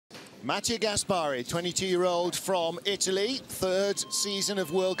Mattia Gaspari, 22-year-old from Italy. Third season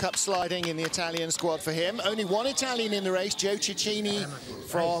of World Cup sliding in the Italian squad for him. Only one Italian in the race, Joe Cecchini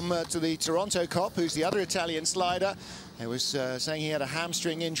from to the Toronto Cop, who's the other Italian slider. He was saying he had a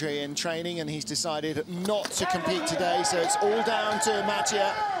hamstring injury in training and he's decided not to compete today. So it's all down to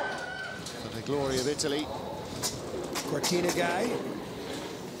Mattia for the glory of Italy. Cortina guy.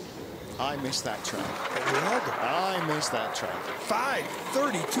 I missed that track. I missed that track.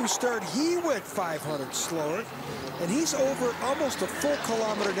 5:32 start. He went 500 slower. And he's over almost a full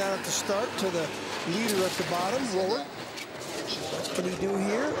kilometer down at the start to the leader at the bottom, Roller. What can he do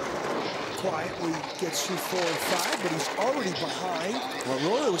here? Quietly gets through 4 and 5, but he's already behind. Well,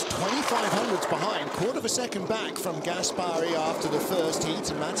 Roller was 25 behind, quarter of a second back from Gaspari after the first heat,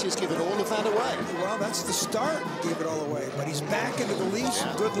 and Mattia's given all of that away. Well, that's the start. He gave it all away, but he's back into the lead.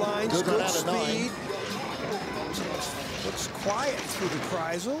 Some good lines, good speed. Looks quiet through the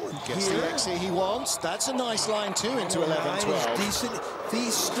Kreisel. And gets the exit he wants. That's a nice line too into 11-12. He's decent.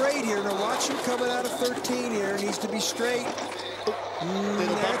 He's straight here. Now watch him coming out of 13 here. Needs to be straight.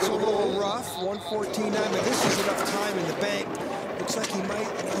 That's a little rough. 1:14.9, but this is enough time in the bank. Looks like he might.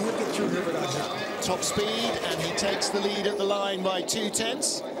 He'll get through here without him. Top speed, and he takes the lead at the line by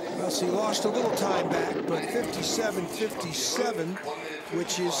 2/10. Well, so he lost a little time back, but 57.57,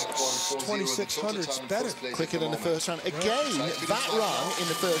 which is 2600ths better. Quicker than the first run. Again, that run in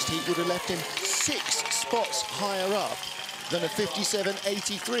the first heat would have left him 6 spots higher up than a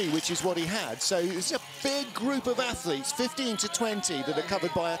 57.83, which is what he had. So it's a big group of athletes, 15 to 20, that are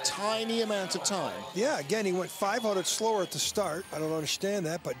covered by a tiny amount of time. Yeah, again, he went 500 slower at the start. I don't understand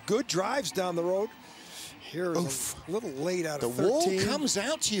that, but good drives down the road. Here is a little late out of 13. The wall comes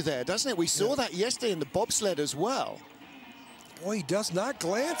out to you there, doesn't it? We saw that yesterday in the bobsled as well. Boy, he does not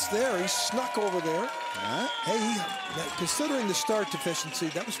glance there. He snuck over there. Hey, considering the start deficiency,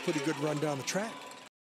 that was a pretty good run down the track.